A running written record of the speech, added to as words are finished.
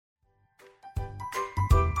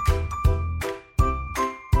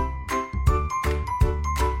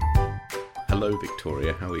Hello,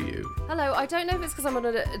 Victoria. How are you? Hello. I don't know if it's because I'm on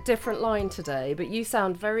a different line today, but you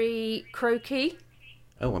sound very croaky.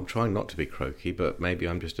 Oh, I'm trying not to be croaky, but maybe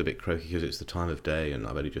I'm just a bit croaky because it's the time of day and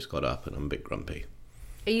I've only just got up and I'm a bit grumpy.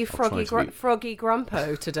 Are you froggy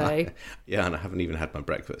grumpo today? Yeah, and I haven't even had my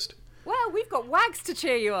breakfast. Well, we've got Wags to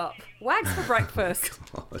cheer you up. Wags for breakfast.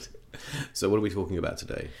 God. So what are we talking about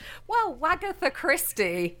today? Well, Wagatha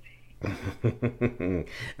Christie.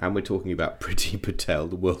 And we're talking about Priti Patel,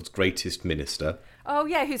 the world's greatest minister. Oh,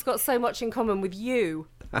 yeah, who's got so much in common with you.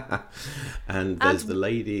 And there's the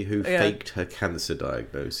lady who faked her cancer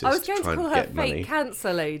diagnosis. I was going to call her fake money.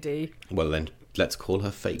 cancer lady. Well, then let's call her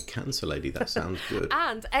fake cancer lady. That sounds good.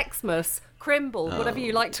 And Xmas, Crimble, whatever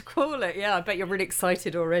you like to call it. Yeah, I bet you're really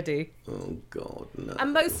excited already. Oh, God, no.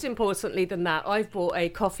 And most importantly than that, I've bought a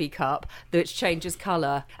coffee cup that changes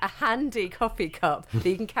colour. A handy coffee cup that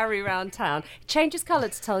you can carry around town. It changes colour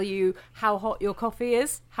to tell you how hot your coffee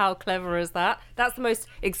is. How clever is that? That's the most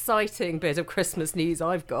exciting bit of Christmas news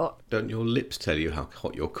I've got. Don't your lips tell you how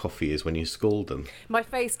hot your coffee is when you scald them? My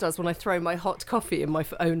face does when I throw my hot coffee in my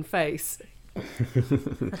own face.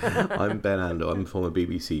 I'm Ben Ando. I'm a former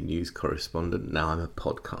BBC News correspondent. Now I'm a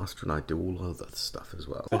podcaster and I do all other stuff as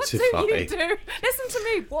well. What do you do? Listen to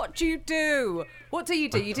me. What do you do? What do? You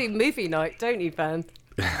do movie night, don't you, Ben?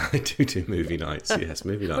 I do movie nights. Yes,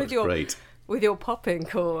 movie nights. Great. With your popping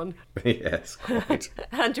corn. Yes, quite.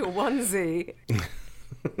 And your onesie.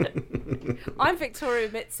 I'm Victoria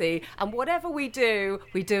Mitzi, and whatever we do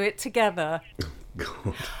it together.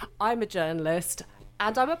 God. I'm a journalist.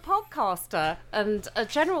 And I'm a podcaster and a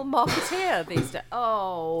general marketeer these days.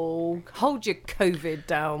 Oh, hold your COVID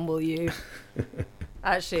down, will you?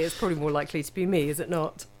 Actually, it's probably more likely to be me, is it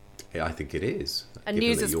not? Yeah, I think it is. And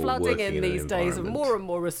news is flooding in these days of more and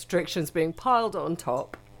more restrictions being piled on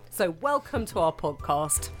top. So welcome to our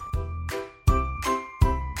podcast.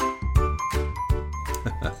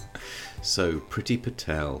 So, Priti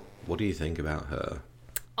Patel, what do you think about her?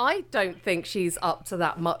 I don't think she's up to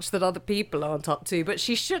that much that other people aren't up to, but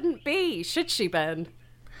she shouldn't be, should she, Ben?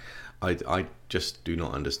 I just do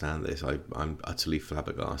not understand this. I'm utterly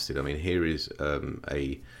flabbergasted. I mean, here is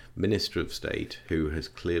a Minister of State who has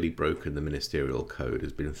clearly broken the ministerial code,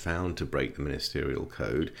 has been found to break the ministerial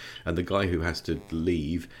code, and the guy who has to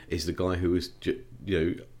leave is the guy who is,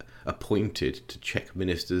 appointed to check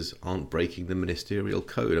ministers aren't breaking the ministerial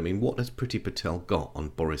code. I mean, what has Priti Patel got on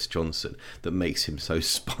Boris Johnson that makes him so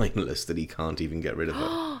spineless that he can't even get rid of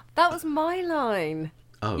her? That was my line.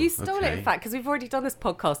 Oh, you stole it, in fact, because we've already done this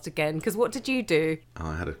podcast again. Because what did you do?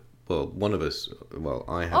 I had a recording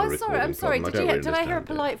I'm sorry. problem. Did I hear a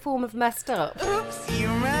polite form of messed up? Oops, you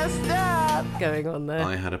messed up. Going on there.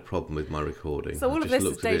 I had a problem with my recording. So all of this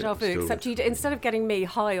is deja vu, except instead of getting me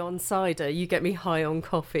high on cider, you get me high on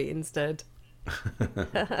coffee instead.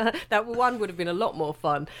 That one would have been a lot more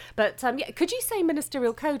fun. But could you say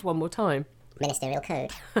ministerial code one more time? Ministerial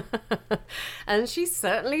code. And she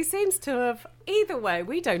certainly seems to have. Either way,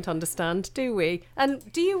 we don't understand, do we?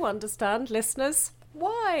 And do you understand, listeners?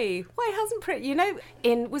 Why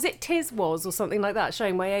hasn't was it Tiz Was or something like that,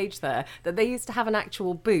 showing my age there, that they used to have an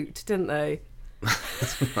actual boot, didn't they?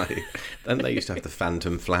 Right. Then they used to have the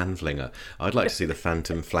Phantom Flan Flinger. I'd like to see the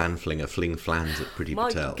Phantom Flan Flinger fling flans at Priti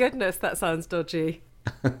Patel. My goodness, that sounds dodgy.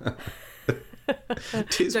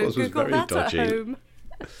 Tiz Was very dodgy. At home.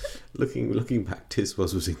 Looking back, Tiz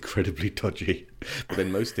was incredibly dodgy. But then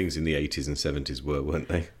most things in the 80s and 70s weren't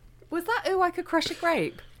they? Was that Ooh, I Could Crush a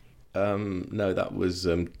Grape? No, that was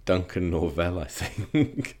Duncan Norvell, I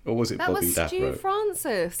think. Or was it Bobby Daffro? That was Stu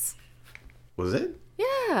Francis. Was it?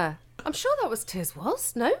 Yeah. I'm sure that was Tiz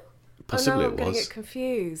Was, no? Possibly I'm getting it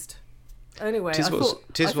confused. Anyway, I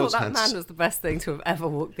thought that man was the best thing to have ever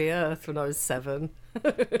walked the earth when I was 7.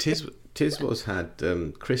 Tiz Was had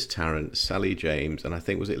Chris Tarrant, Sally James, and I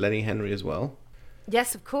think, was it Lenny Henry as well?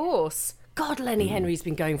 Yes, of course. God, Lenny Henry's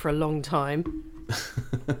been going for a long time.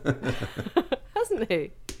 Hasn't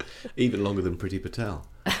he? Even longer than Priti Patel.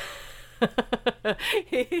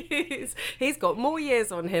 He's got more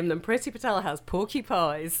years on him than Priti Patel has Porky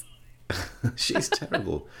Pies. She's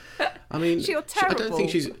terrible. I mean, you're terrible.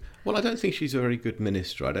 I don't think she's a very good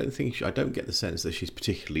minister. I don't get the sense that she's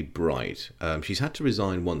particularly bright. She's had to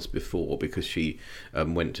resign once before because she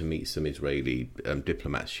went to meet some Israeli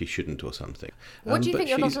diplomats she shouldn't or something. What do you think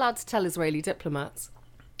you're not allowed to tell Israeli diplomats?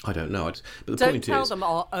 I don't know. But the don't point tell is, them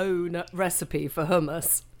our own recipe for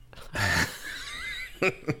hummus.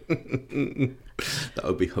 That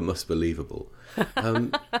would be hummus believable.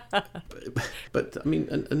 But I mean,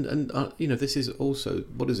 and this is also,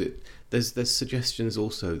 what is it? There's suggestions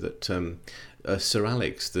also that Sir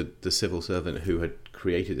Alex, the civil servant who had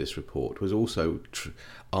created this report, was also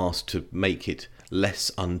asked to make it less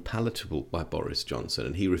unpalatable by Boris Johnson,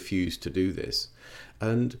 and he refused to do this.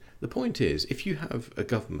 And the point is, if you have a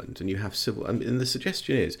government and you have civil, and the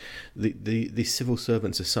suggestion is the civil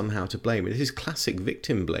servants are somehow to blame. This is classic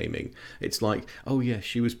victim blaming. It's like, oh yes,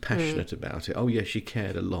 she was passionate about it. Oh yes, she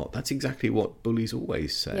cared a lot. That's exactly what bullies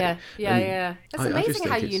always say. Yeah. It's amazing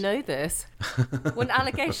how you know this. When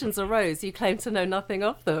allegations arose, you claim to know nothing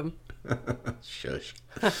of them. Shush.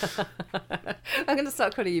 I'm going to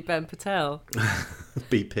start calling you Ben Patel.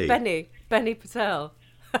 BP. Benny Patel.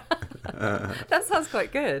 That sounds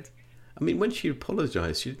quite good. I mean, when she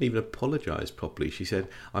apologised, she didn't even apologise properly. She said,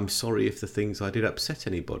 I'm sorry if the things I did upset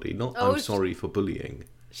anybody, not I'm sorry for bullying.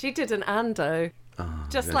 She did an Ando.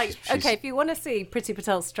 Just no, like, she's... okay, if you want to see Priti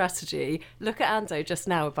Patel's strategy, look at Ando just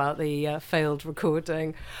now about the failed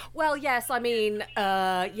recording. Well, yes, I mean,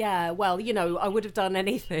 well, you know, I would have done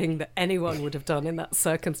anything that anyone would have done in that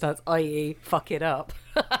circumstance, i.e. fuck it up.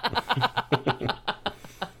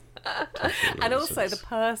 And also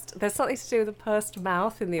there's something to do with the pursed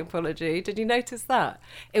mouth in the apology. Did you notice that?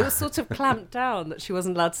 It was sort of clamped down that she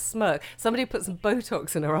wasn't allowed to smirk. Somebody put some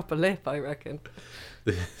Botox in her upper lip, I reckon.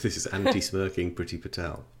 This is anti-smirking Priti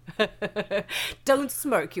Patel. Don't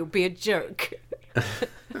smirk, you'll be a jerk.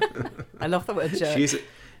 I love the word jerk.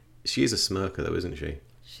 She is a smirker though, isn't she?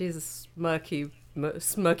 She's a smirky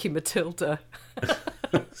Matilda.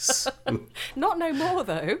 Not no more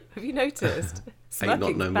though. Have you noticed?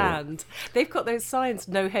 Smirking no banned. They've got those signs,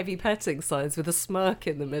 no heavy petting signs with a smirk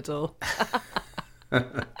in the middle.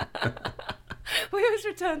 We always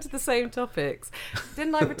return to the same topics.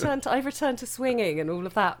 Didn't I returned to swinging and all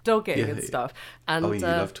of that, dogging and stuff. And you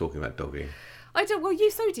love talking about dogging. I do. Well,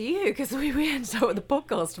 so do you, because we ended up with a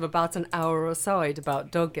podcast of about an hour or so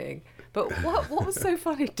about dogging. But what was so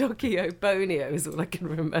funny? Doggio Bonio is all I can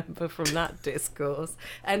remember from that discourse.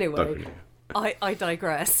 Anyway, I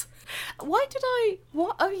digress. What?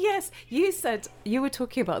 Oh, yes. You said you were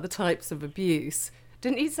talking about the types of abuse.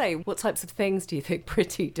 Didn't you say, what types of things do you think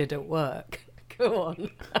Priti did at work? Go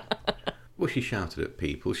on. Well, she shouted at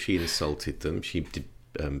people. She insulted them. She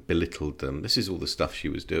belittled them. This is all the stuff she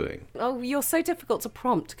was doing. Oh, you're so difficult to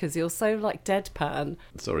prompt because you're so, like, deadpan.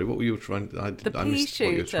 Sorry, what were you trying to... I pea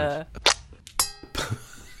shooter.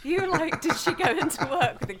 You were like, did she go into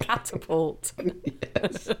work with a catapult?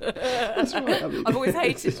 Yes. That's right. I mean, I've always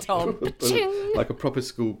hated Tom. Like a proper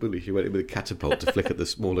school bully, she went in with a catapult to flick at the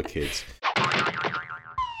smaller kids.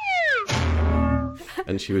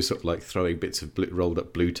 And she was sort of like throwing bits of rolled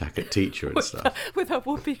up blue tack at teacher and stuff. With her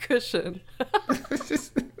whoopee cushion.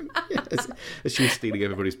 Yes. She was stealing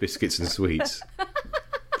everybody's biscuits and sweets.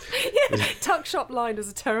 Yeah, tuck shop line is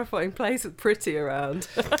a terrifying place with Priti around.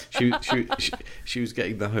 She was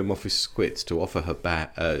getting the Home Office squits to offer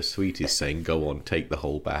her sweeties, saying, "Go on, take the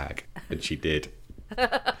whole bag," and she did.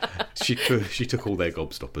 She took all their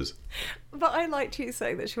gobstoppers. But I liked you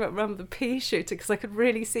saying that she went round with a pea shooter because I could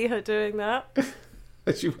really see her doing that.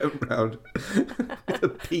 She went round with a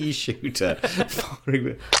pea shooter, firing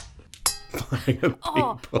at people.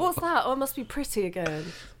 Oh, what's that? Oh, it must be Priti again.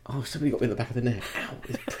 Oh, somebody got me in the back of the neck. Ow,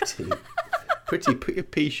 it's Priti. Priti, put your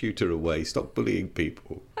pea shooter away. Stop bullying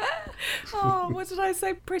people. Oh, what did I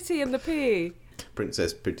say? Priti and the pea.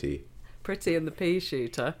 Princess Priti. Priti and the pea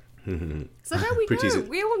shooter. So there we go.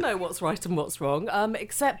 We all know what's right and what's wrong,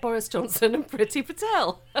 except Boris Johnson and Priti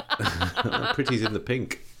Patel. Priti's in the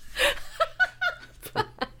pink.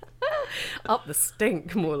 Up the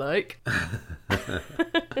stink, more like.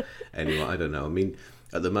 Anyway, I don't know. I mean,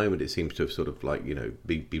 at the moment, it seems to have sort of like,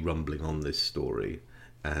 be rumbling on this story.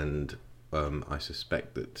 And I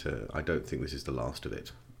suspect that I don't think this is the last of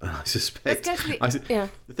it. I suspect. The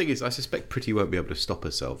thing is, I suspect Priti won't be able to stop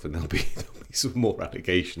herself, and there'll be some more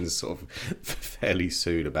allegations sort of fairly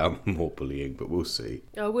soon about more bullying, but we'll see.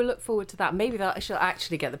 Oh, we'll look forward to that. Maybe she'll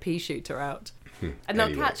actually get the pea shooter out. And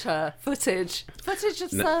they'll catch her. Footage has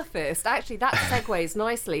surfaced. Actually, that segues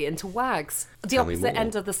nicely into WAGs. The opposite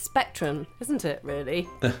end of the spectrum, isn't it, really?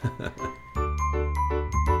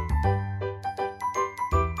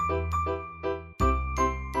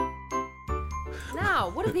 Now,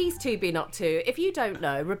 what have these two been up to? If you don't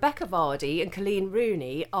know, Rebecca Vardy and Colleen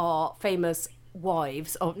Rooney are famous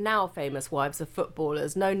wives of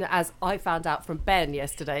footballers, known as, I found out from Ben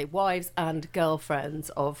yesterday, wives and girlfriends,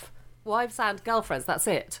 that's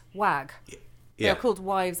it. WAG. Yeah. They're called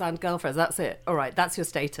wives and girlfriends, that's it. All right, that's your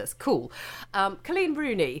status. Cool. Colleen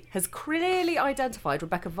Rooney has clearly identified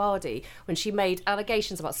Rebecca Vardy when she made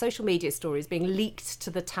allegations about social media stories being leaked to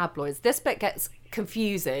the tabloids. This bit gets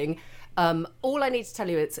confusing. All I need to tell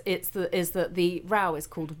you is that the row is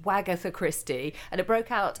called Wagatha Christie, and it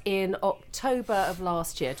broke out in October of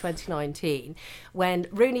last year, 2019, when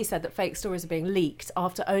Rooney said that fake stories are being leaked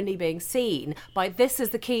after only being seen by, this is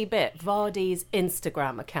the key bit, Vardy's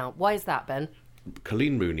Instagram account. Why is that, Ben?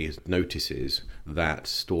 Colleen Rooney notices that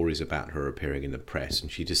stories about her are appearing in the press,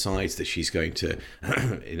 and she decides that she's going to,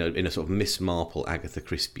 in a sort of Miss Marple, Agatha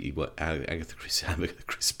Christie way,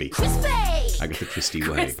 Crispy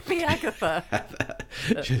Agatha.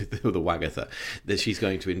 the Wagatha, that she's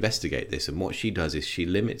going to investigate this. And what she does is she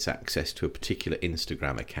limits access to a particular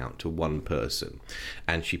Instagram account to one person,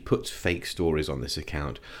 and she puts fake stories on this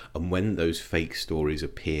account. And when those fake stories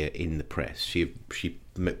appear in the press, she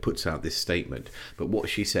puts out this statement. But what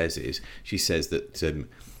she says that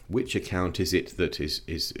which account is it that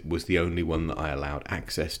was the only one that I allowed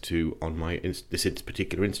access to on my this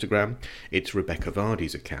particular Instagram? It's Rebecca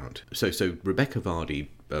Vardy's account. So Rebecca Vardy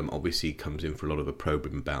obviously comes in for a lot of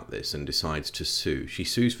opprobrium about this and decides to sue. She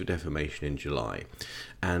sues for defamation in July,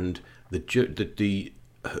 and the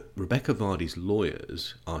Rebecca Vardy's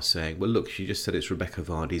lawyers are saying, well, look, she just said it's Rebecca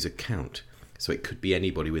Vardy's account, so it could be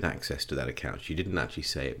anybody with access to that account. She didn't actually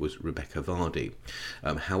say it was Rebecca Vardy.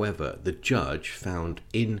 However, the judge found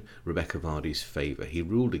in Rebecca Vardy's favour. He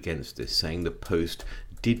ruled against this, saying the post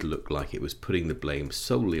did look like it was putting the blame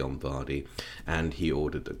solely on Vardy, and he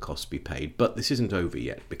ordered that costs be paid. But this isn't over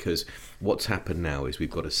yet, because what's happened now is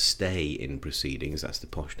we've got a stay in proceedings, that's the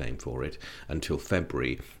posh name for it, until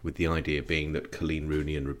February, with the idea being that Colleen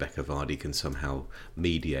Rooney and Rebecca Vardy can somehow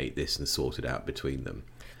mediate this and sort it out between them.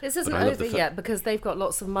 This isn't over yet because they've got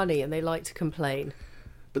lots of money and they like to complain.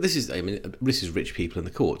 But this is rich people in the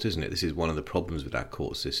courts, isn't it? This is one of the problems with our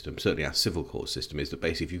court system, certainly our civil court system, is that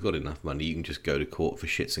basically if you've got enough money, you can just go to court for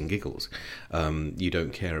shits and giggles. You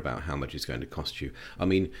don't care about how much it's going to cost you. I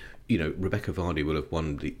mean, Rebecca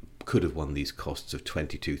Vardy could have won these costs of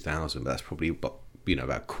 $22,000, but that's probably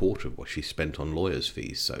about a quarter of what she spent on lawyers'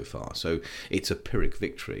 fees so far. So it's a Pyrrhic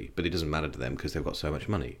victory, but it doesn't matter to them because they've got so much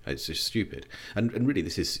money. It's just stupid. And really,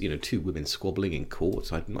 this is two women squabbling in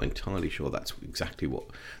courts. I'm not entirely sure that's exactly what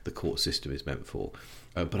the court system is meant for.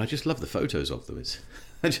 But I just love the photos of them. It's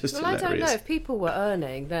just hilarious. I don't know, if people were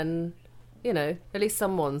earning, then at least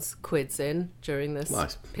someone's quids in during this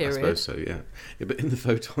period. I suppose so, yeah. But in the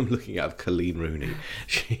photo I'm looking at of Colleen Rooney,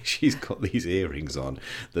 she's got these earrings on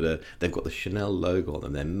that they've got the Chanel logo on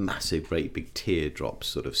them. They're massive, great big teardrops,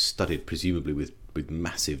 sort of studded presumably with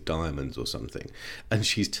massive diamonds or something, and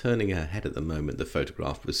she's turning her head at the moment the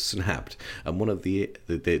photograph was snapped, and one of the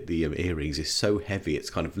earrings is so heavy it's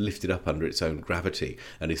kind of lifted up under its own gravity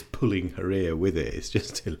and is pulling her ear with it. It's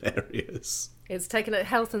just hilarious. It's taken a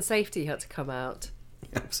health and safety had to come out.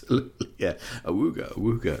 Absolutely, yeah.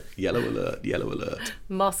 Awooga, yellow alert.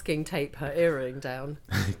 Masking tape her earring down.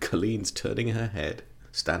 Colleen's turning her head.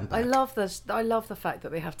 Stand back. I love the fact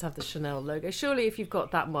that they have to have the Chanel logo. Surely if you've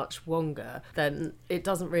got that much wonga, then it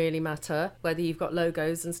doesn't really matter whether you've got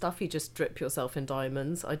logos and stuff. You just drip yourself in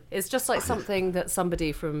diamonds. It's just like something that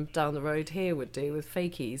somebody from down the road here would do with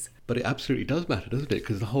fakies. But it absolutely does matter, doesn't it?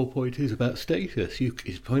 Because the whole point is about status.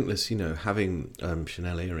 It's pointless, having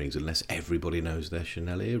Chanel earrings unless everybody knows they're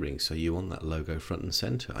Chanel earrings. So you want that logo front and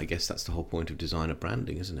centre. I guess that's the whole point of designer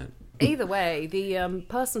branding, isn't it? Either way, the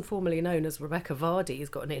person formerly known as Rebecca Vardy has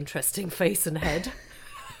got an interesting face and head.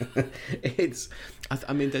 There's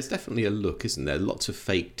definitely a look, isn't there? Lots of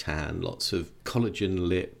fake tan, lots of collagen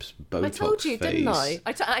lips, Botox. I told you, face. didn't I?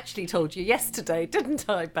 Actually told you yesterday, didn't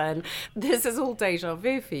I, Ben? This is all deja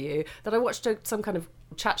vu for you, that I watched some kind of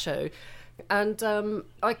chat show, and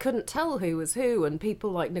I couldn't tell who was who, and people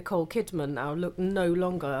like Nicole Kidman now look no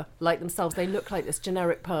longer like themselves. They look like this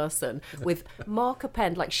generic person with marker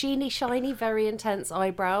pen, like sheeny, shiny, very intense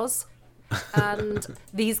eyebrows, and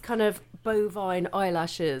these kind of bovine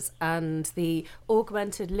eyelashes, and the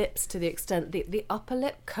augmented lips to the extent the upper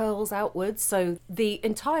lip curls outwards, so the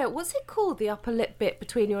entire, what's it called, the upper lip bit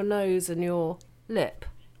between your nose and your lip?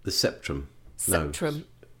 The septum. Septum. No.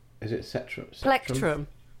 Is it septum? Plectrum.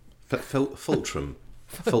 Fultrum.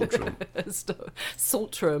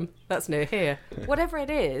 Saltrum. That's near here. Whatever it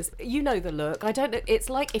is, you know the look. I don't know. It's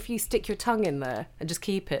like if you stick your tongue in there and just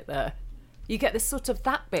keep it there. You get this sort of,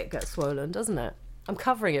 that bit gets swollen, doesn't it? I'm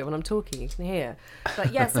covering it when I'm talking, you can hear.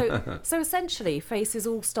 But yeah, so essentially faces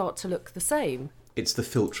all start to look the same. It's the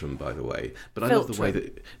philtrum, by the way. But I love the way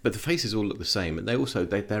that... But the faces all look the same, and they also...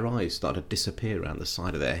 their eyes start to disappear around the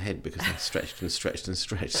side of their head because they're stretched and stretched and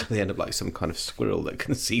stretched, so they end up like some kind of squirrel that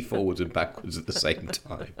can see forwards and backwards at the same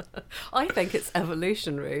time. I think it's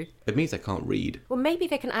evolutionary. It means they can't read. Well, maybe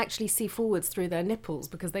they can actually see forwards through their nipples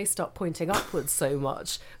because they start pointing upwards so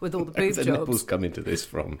much with all the boob jobs. Where's the nipples come into this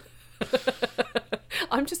from?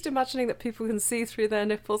 I'm just imagining that people can see through their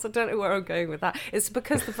nipples. I don't know where I'm going with that. It's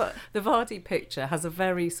because the Vardy picture has a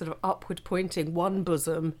very sort of upward pointing one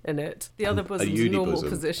bosom in it. The other bosom's normal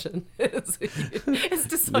position. It's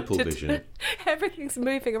decided Nipple vision. Everything's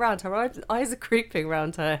moving around. Her eyes are creeping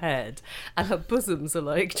around her head, and her bosoms are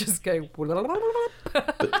like just going. But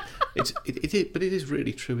it is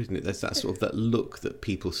really true, isn't it? There's that sort of that look that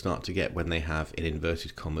people start to get when they have, in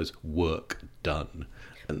inverted commas, work done.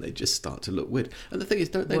 And they just start to look weird. And the thing is,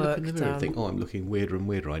 don't they look in the mirror and think, oh, I'm looking weirder and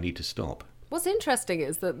weirder, I need to stop? What's interesting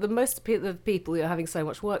is that the most the people who are having so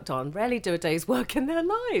much work done rarely do a day's work in their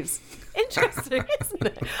lives. Interesting, isn't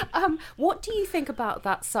it? What do you think about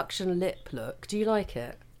that suction lip look? Do you like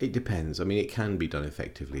it? It depends. I mean, it can be done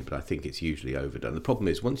effectively, but I think it's usually overdone. The problem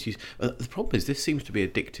is this seems to be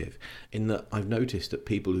addictive. In that I've noticed that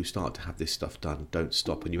people who start to have this stuff done don't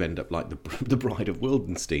stop, and you end up like the Bride of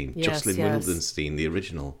Wildenstein, yes, Jocelyn Wildenstein, the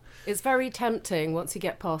original. It's very tempting once you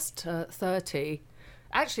get past 30.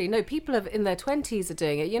 Actually, no, people in their 20s are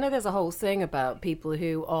doing it. You know, there's a whole thing about people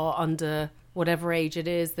who are under whatever age it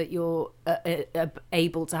is that you're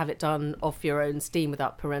able to have it done off your own steam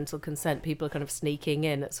without parental consent. People are kind of sneaking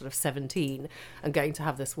in at sort of 17 and going to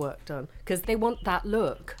have this work done because they want that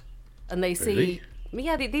look. And they see,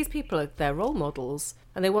 yeah, these people they're role models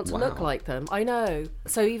and they want to look like them. I know.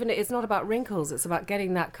 So even it's not about wrinkles, it's about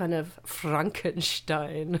getting that kind of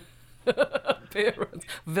Frankenstein appearance.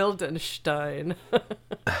 Wildenstein.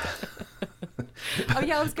 Oh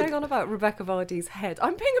yeah, I was going on about Rebecca Vardy's head.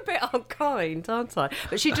 I'm being a bit unkind, aren't I?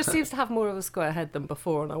 But she just seems to have more of a square head than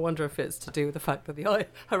before, and I wonder if it's to do with the fact that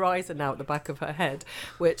her eyes are now at the back of her head,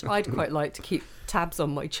 which I'd quite like to keep tabs on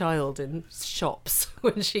my child in shops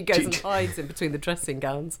when she goes and hides in between the dressing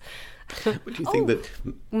gowns. Would you think that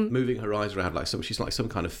moving her eyes around she's like some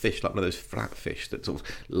kind of fish, like one of those flat fish that sort of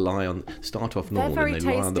start off normal and they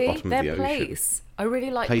lie on the bottom of the ocean? I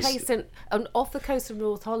really like plaice off the coast of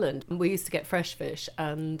North Holland. We used to get fresh fish,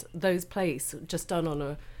 and those plaice just done on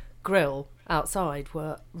a grill outside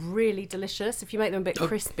were really delicious. If you make them a bit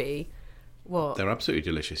crispy, they're absolutely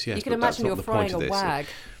delicious. Yes, you can imagine you're frying a wag.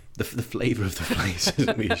 The flavour of the plaice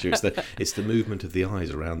isn't the issue. It's the movement of the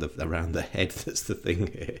eyes around the head that's the thing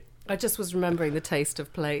here. I just was remembering the taste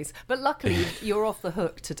of plaice. But luckily, you're off the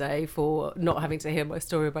hook today for not having to hear my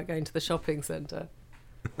story about going to the shopping centre.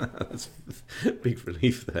 That's a big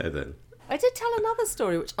relief there, then. I did tell another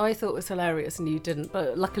story which I thought was hilarious and you didn't,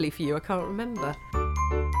 but luckily for you, I can't remember.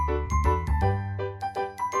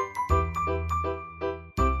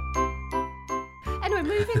 Anyway,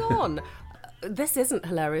 moving on. This isn't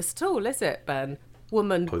hilarious at all, is it, Ben?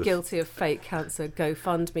 Woman guilty of fake cancer,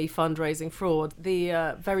 GoFundMe fundraising fraud.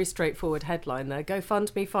 The very straightforward headline there,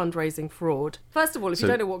 GoFundMe fundraising fraud. First of all, if you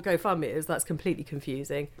don't know what GoFundMe is, that's completely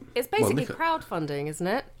confusing. It's basically crowdfunding, isn't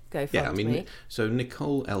it? GoFundMe. Yeah, I mean, so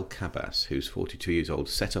Nicole El Cabas, who's 42 years old,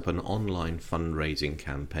 set up an online fundraising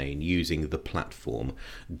campaign using the platform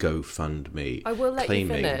GoFundMe. I will let you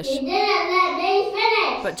finish. You didn't let me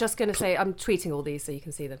finish! But just going to say, I'm tweeting all these so you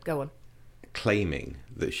can see them. Go on. Claiming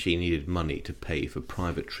that she needed money to pay for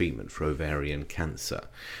private treatment for ovarian cancer,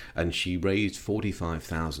 and she raised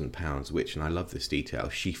 £45,000, which, and I love this detail,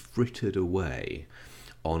 she frittered away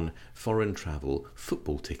on foreign travel,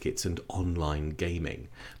 football tickets and online gaming.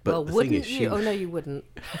 But the thing is, oh no, you wouldn't.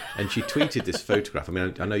 And she tweeted this photograph. I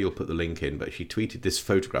mean, I know you'll put the link in, but she tweeted this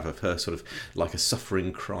photograph of her sort of like a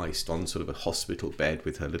suffering Christ on sort of a hospital bed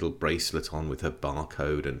with her little bracelet on with her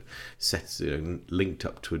barcode and linked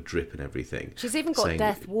up to a drip and everything. She's even got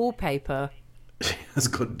death wallpaper. She has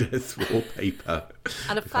got death wallpaper.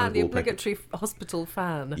 And a fan, the obligatory hospital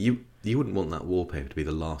fan. You wouldn't want that wallpaper to be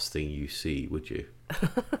the last thing you see, would you?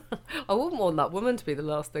 I wouldn't want that woman to be the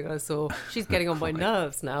last thing I saw. She's getting on my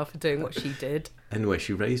nerves now for doing what she did. Anyway,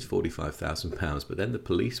 she raised £45,000, but then the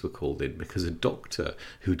police were called in because a doctor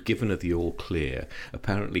who'd given her the all clear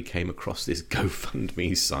apparently came across this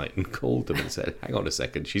GoFundMe site and called them and said, "Hang on a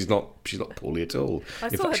second, she's not poorly at all. I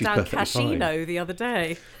saw her down Casino the other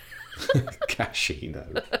day."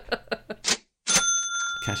 Casino.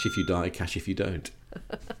 Cash if you die, cash if you don't.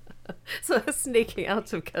 So sneaking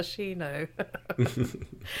out of Casino.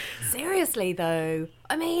 Seriously, though.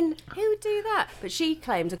 I mean, who would do that? But she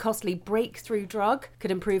claimed a costly breakthrough drug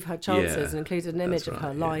could improve her chances and included an image of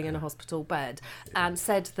her lying in a hospital bed and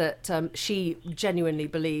said that she genuinely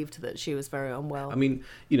believed that she was very unwell. I mean,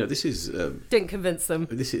 this is... Didn't convince them.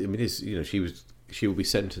 She will be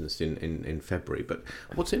sentenced in February. But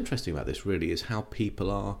what's interesting about this really is how people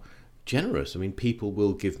are generous. I mean, people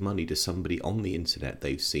will give money to somebody on the internet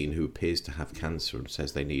they've seen who appears to have cancer and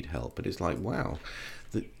says they need help. But it's like, wow.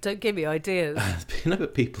 Don't give me ideas.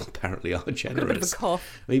 But people apparently are generous. Got a bit of a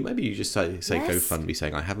cough. I mean, maybe you just say Yes. GoFundMe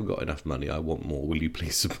saying, I haven't got enough money, I want more, will you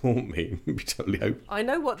please support me? Be totally open. I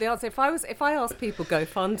know what the answer. If I asked people go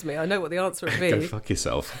fund me, I know what the answer would Go be. fuck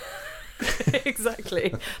yourself.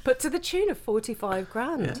 Exactly. But to the tune of 45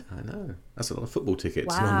 grand. Yeah, I know. That's a lot of football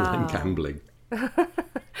tickets and Wow. online gambling.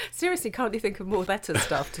 Seriously, can't you think of more better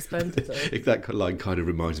stuff to spend it on? That line kind of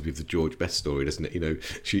reminds me of the George Best story, doesn't it? You know,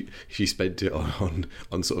 she spent it on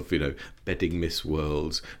sort of, you know, bedding Miss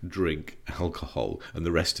World's, drink, alcohol, and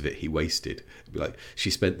the rest of it he wasted. It'd be like, she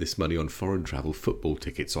spent this money on foreign travel, football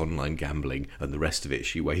tickets, online gambling, and the rest of it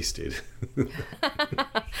she wasted.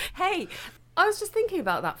 Hey, I was just thinking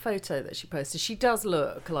about that photo that she posted. She does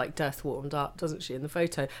look like death warmed up, doesn't she, in the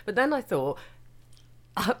photo? But then I thought,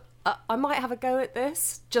 I might have a go at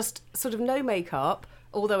this. Just sort of no makeup,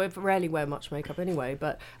 although I rarely wear much makeup anyway,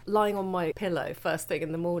 but lying on my pillow first thing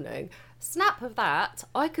in the morning. Snap of that,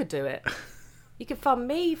 I could do it. You could fund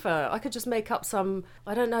me I could just make up some,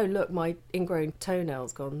 I don't know, look, my ingrown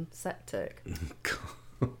toenail's gone septic.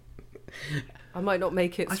 I might not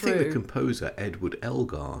make it I through. think the composer Edward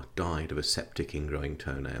Elgar died of a septic ingrowing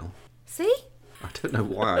toenail. See? I don't know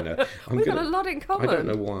why I know. We've got a lot in common. I don't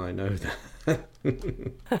know why I know that.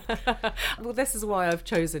 Well, this is why I've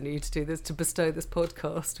chosen you to do this, to bestow this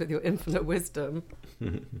podcast with your infinite wisdom.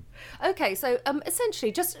 Okay, so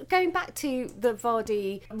essentially, just going back to the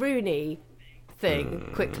Vardy Rooney thing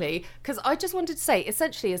quickly, because I just wanted to say,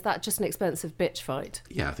 essentially, is that just an expensive bitch fight?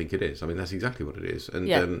 Yeah, I think it is. I mean, that's exactly what it is. And,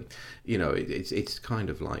 Yeah. you know, it's kind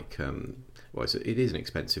of like... well, it is an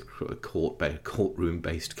expensive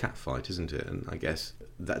courtroom-based cat fight, isn't it? And I guess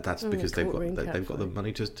that's because they've got the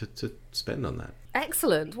money to spend on that.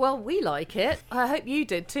 Excellent. Well, we like it. I hope you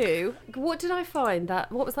did too. What did I find?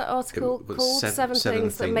 What was that article called? Seven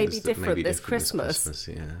things that may be different this Christmas.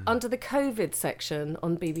 Yeah. Under the COVID section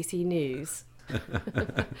on BBC News.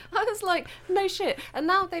 I was like, no shit. And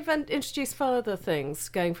now they've introduced further things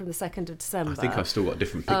going from the 2nd of December. I think I've still got a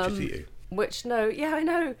different picture to you. Which, yeah, I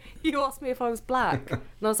know. You asked me if I was black. And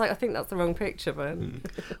I was like, I think that's the wrong picture, Ben.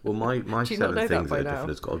 Well, my Do you not 7 know that things by that are now? different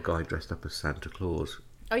has got a guy dressed up as Santa Claus.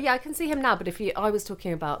 Oh, yeah, I can see him now, but I was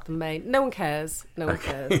talking about the main... No one cares. No one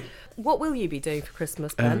cares. What will you be doing for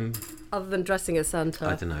Christmas, Ben? Other than dressing as Santa?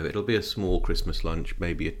 I don't know. It'll be a small Christmas lunch,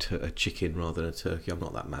 maybe a chicken rather than a turkey. I'm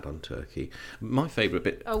not that mad on turkey. My favourite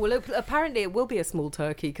bit... Oh, well, apparently it will be a small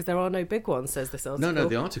turkey because there are no big ones, says this article. No,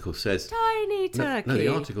 the article says... Tiny turkey. No, the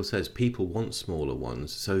article says people want smaller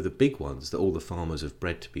ones, so the big ones that all the farmers have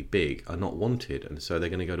bred to be big are not wanted, and so they're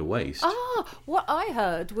going to go to waste. Ah, what I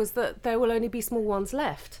heard was that there will only be small ones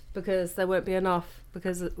left because there won't be enough,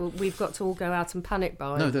 because we've got to all go out and panic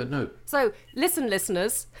buy. No. So, listen,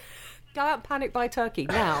 listeners, go out and panic buy turkey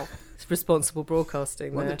now. It's responsible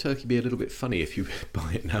broadcasting Won't there. the turkey be a little bit funny if you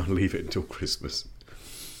buy it now and leave it until Christmas?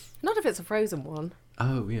 Not if it's a frozen one.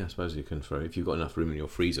 Oh, yeah, I suppose you can throw... If you've got enough room in your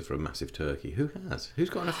freezer for a massive turkey. Who has?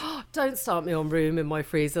 Who's got enough... Don't start me on room in my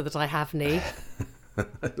freezer that I have knee.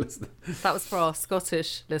 That was for our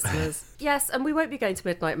Scottish listeners. Yes, and we won't be going to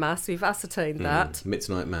midnight mass. We've ascertained that.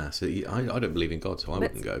 Midnight Mass. I don't believe in God, so I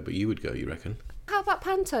wouldn't go, but you would go, you reckon? How about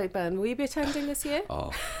Panto, Ben? Will you be attending this year?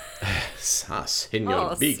 Oh,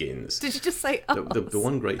 Senor Us. Biggins. Did you just say us? The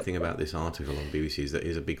one great thing about this article on BBC is that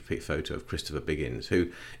is a big photo of Christopher Biggins,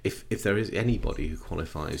 who, if there is anybody who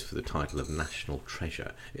qualifies for the title of National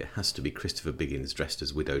Treasure, it has to be Christopher Biggins dressed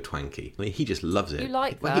as Widow Twanky. I mean, he just loves it. You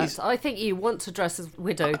like Well, that? I think you want to dress as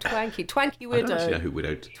Widow Twanky. Twanky Widow. I don't actually know who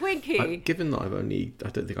Widow... Twinkie. Given that I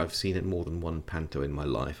don't think I've seen it more than one panto in my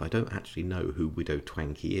life, I don't actually know who Widow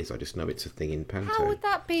Twanky is. I just know it's a thing in panto. How would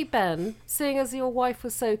that be, Ben? Seeing as your wife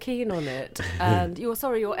was so keen on it, and your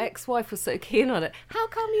ex-wife was so keen on it. How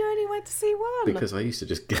come you only went to see one? Because I used to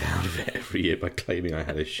just get out of it every year by claiming I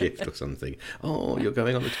had a shift or something. Oh, you're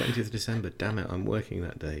going on the 20th of December. Damn it, I'm working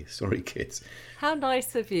that day. Sorry, kids. How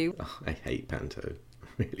nice of you. Oh, I hate panto. I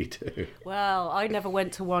really do. Well, I never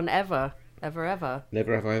went to one ever. Ever.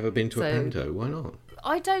 Never have I ever been to a So- panto. Why not?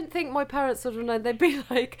 I don't think my parents would have known. They'd be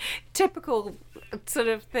like, typical sort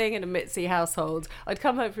of thing in a Mitzi household. I'd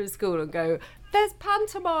come home from school and go, there's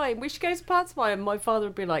pantomime, we should go to pantomime. And my father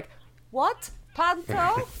would be like, what?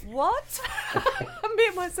 Panto? What? And me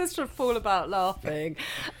and my sister would fall about laughing.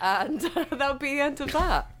 And that would be the end of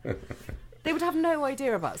that. They would have no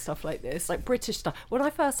idea about stuff like this, like British stuff. When I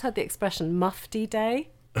first heard the expression Mufti Day,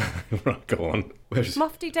 Right, go on. Where's...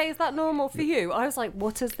 Mufti Day, is that normal for you? I was like,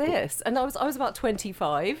 what is this? And I was about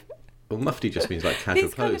 25. Well, mufti just means like casual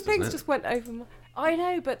These kind clothes, of things doesn't it? just went over my... I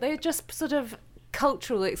know, but they're just sort of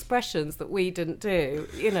cultural expressions that we didn't do,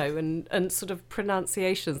 and sort of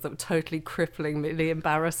pronunciations that were totally cripplingly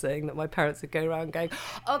embarrassing, that my parents would go around going,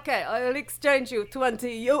 okay, I'll exchange you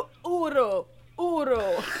 20 euro.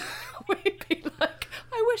 We'd be like,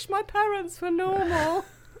 I wish my parents were normal.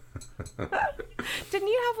 Didn't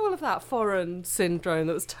you have all of that foreign syndrome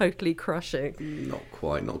that was totally crushing? Not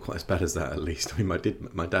quite as bad as that, at least. I mean,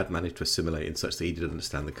 my dad managed to assimilate in such that he didn't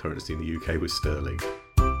understand the currency in the UK was sterling.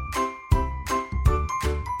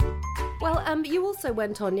 Well, you also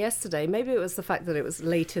went on yesterday, maybe it was the fact that it was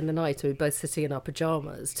late in the night and we were both sitting in our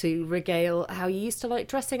pyjamas, to regale how you used to like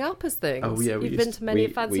dressing up as things. Oh, yeah. You've been to many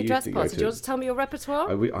fancy dress parties. Do you want to tell me your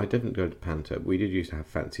repertoire? I didn't go to Panto. We did used to have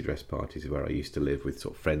fancy dress parties where I used to live with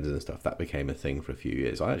sort of friends and stuff. That became a thing for a few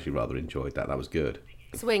years. I actually rather enjoyed that. That was good.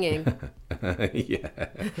 Swinging. Yeah.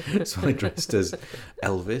 So I dressed as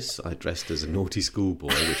Elvis. I dressed as a naughty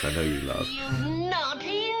schoolboy, which I know you love. You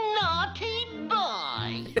naughty, naughty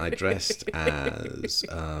boy. I dressed as...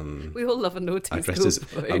 we all love a naughty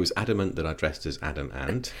schoolboy. I was adamant that I dressed as Adam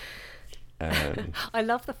Ant. I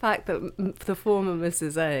love the fact that the former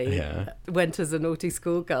Mrs. A went as a naughty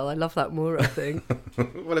schoolgirl. I love that Moira thing.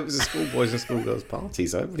 Well, it was a schoolboys and schoolgirls party,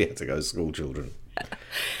 so everybody had to go as school children.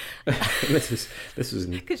 This was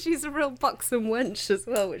because she's a real buxom wench as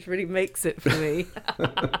well, which really makes it for me.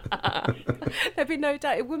 There'd be no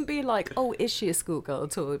doubt. It wouldn't be like, oh, is she a schoolgirl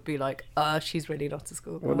at all? It'd be like, she's really not a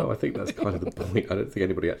schoolgirl. Well, no, I think that's kind of the point. I don't think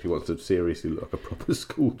anybody actually wants to seriously look like a proper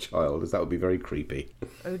school child, as that would be very creepy.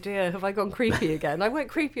 Oh dear, have I gone creepy again? I went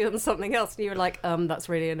creepy on something else, and you were like, that's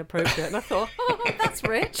really inappropriate. And I thought, that's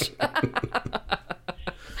rich.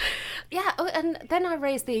 Yeah, and then I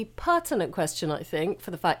raised the pertinent question, I think,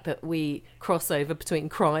 for the fact that we cross over between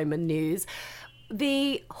crime and news.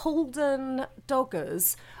 The Holden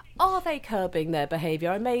doggers, are they curbing their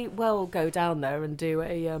behaviour? I may well go down there and do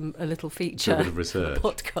a little feature, a bit of research,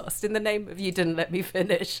 podcast in the name of You Didn't Let Me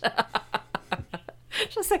Finish. Shall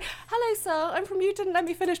I say, hello, sir, I'm from You Didn't Let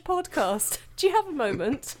Me Finish podcast. Do you have a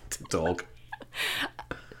moment? Dog.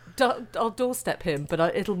 I'll doorstep him, but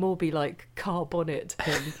it'll more be like car bonnet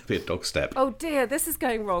him. Be a dog step. Oh dear, this is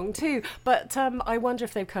going wrong too. But I wonder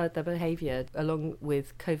if they've curbed their behaviour along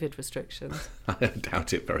with COVID restrictions. I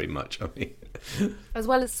doubt it very much. I mean, as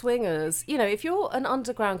well as swingers, if you're an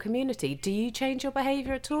underground community, do you change your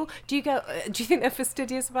behaviour at all? Do you think they're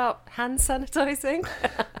fastidious about hand sanitising?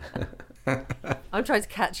 I'm trying to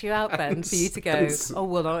catch you out, Ben, for you to go,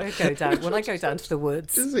 when I go down to the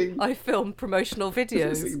woods, I film promotional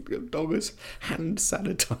videos. Doggers hand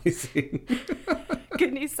sanitising.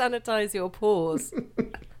 Can you sanitise your paws?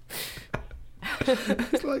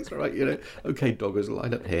 It's like, right, okay, doggers,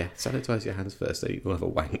 line up here, sanitise your hands first, then you'll have a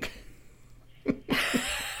wank.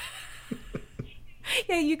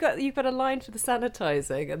 Yeah, you've got a line for the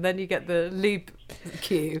sanitising, and then you get the lube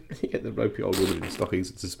cue. You get the ropey old woman in stockings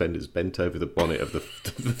and suspenders bent over the bonnet of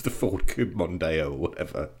the Ford Coupe Mondeo or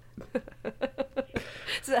whatever.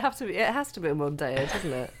 Does it have to be? It has to be a Mondeo,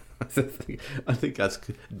 doesn't it? I think that's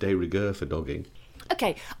de rigueur for dogging.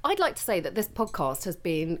 Okay, I'd like to say that this podcast has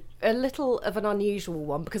been a little of an unusual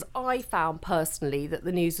one because I found personally that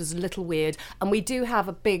the news was a little weird, and we do have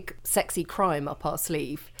a big sexy crime up our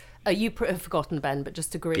sleeve. You have forgotten, Ben, but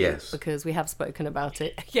just agree, yes, because we have spoken about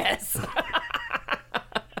it. Yes.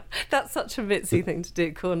 That's such a Mitzi thing to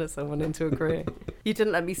do, corner someone into agreeing. You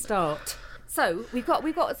didn't let me start. So we've got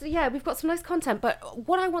some nice content, but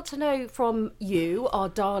what I want to know from you, our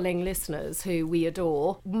darling listeners who we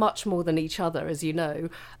adore much more than each other, as you know,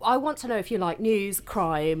 I want to know if you like news,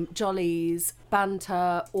 crime, jollies,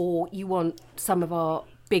 banter, or you want some of our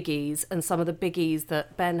biggies and some of the biggies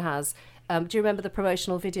that Ben has. Do you remember the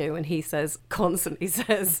promotional video when he constantly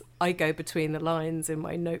says, I go between the lines in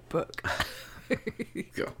my notebook?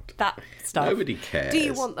 God. That stuff. Nobody cares. Do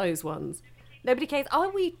you want those ones? Nobody cares. Are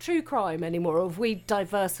we true crime anymore, or have we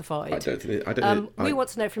diversified? I don't think. We want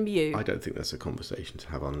to know from you. I don't think that's a conversation to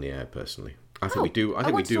have on the air, personally. I think we do. I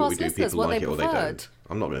think we do what we do. People like it or they don't.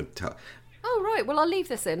 I'm not going to tell. Oh, right. Well, I'll leave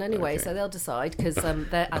this in anyway, so they'll decide, because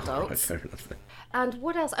they're adults. Right, fair enough then. And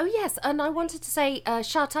what else? Oh, yes, and I wanted to say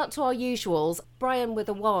shout out to our usuals, Brian with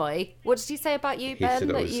a Y. What did he say about you, Ben? Said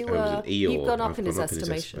that you've gone up in his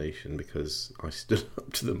estimation because I stood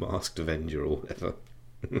up to the Masked Avenger or whatever.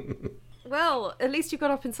 Well, at least you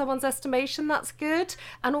got up in someone's estimation. That's good.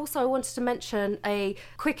 And also I wanted to mention a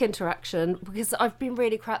quick interaction because I've been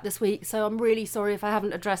really crap this week, so I'm really sorry if I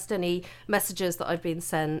haven't addressed any messages that I've been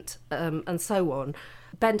sent and so on.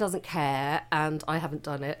 Ben doesn't care, and I haven't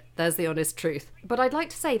done it. There's the honest truth. But I'd like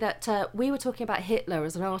to say that we were talking about Hitler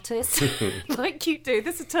as an artist, like you do.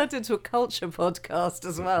 This has turned into a culture podcast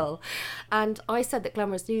as well. And I said that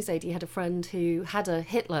Glamorous News AD had a friend who had a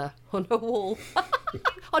Hitler on her wall,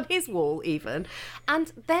 on his wall even.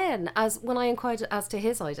 And then, when I inquired as to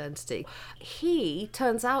his identity, he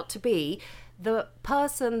turns out to be the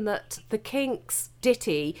person that the Kinks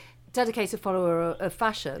ditty, Dedicated Follower of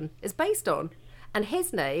Fashion, is based on. And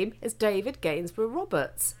his name is David Gainsborough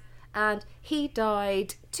Roberts. And he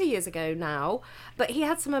died 2 years ago now, but he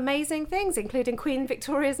had some amazing things, including Queen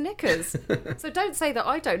Victoria's knickers. So don't say that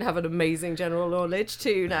I don't have an amazing general knowledge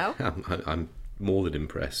too now. I'm more than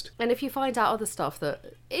impressed. And if you find out other stuff,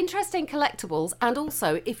 that interesting collectibles, and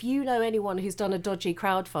also if you know anyone who's done a dodgy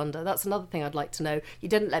crowdfunder, that's another thing I'd like to know. You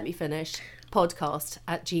didn't let me finish.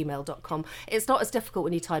 podcast@gmail.com. It's not as difficult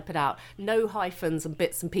when you type it out. No hyphens and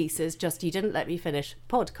bits and pieces, just you didn't let me finish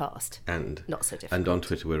podcast. And not so difficult. And on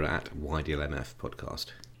Twitter we're at YDLMF podcast.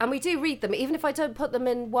 And we do read them. Even if I don't put them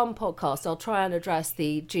in one podcast, I'll try and address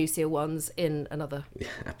the juicier ones in another. Yeah,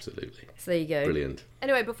 absolutely. So there you go. Brilliant.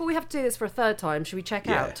 Anyway, before we have to do this for a third time, should we check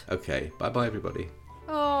out? Okay. Bye-bye, everybody.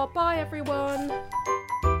 Oh, bye everyone.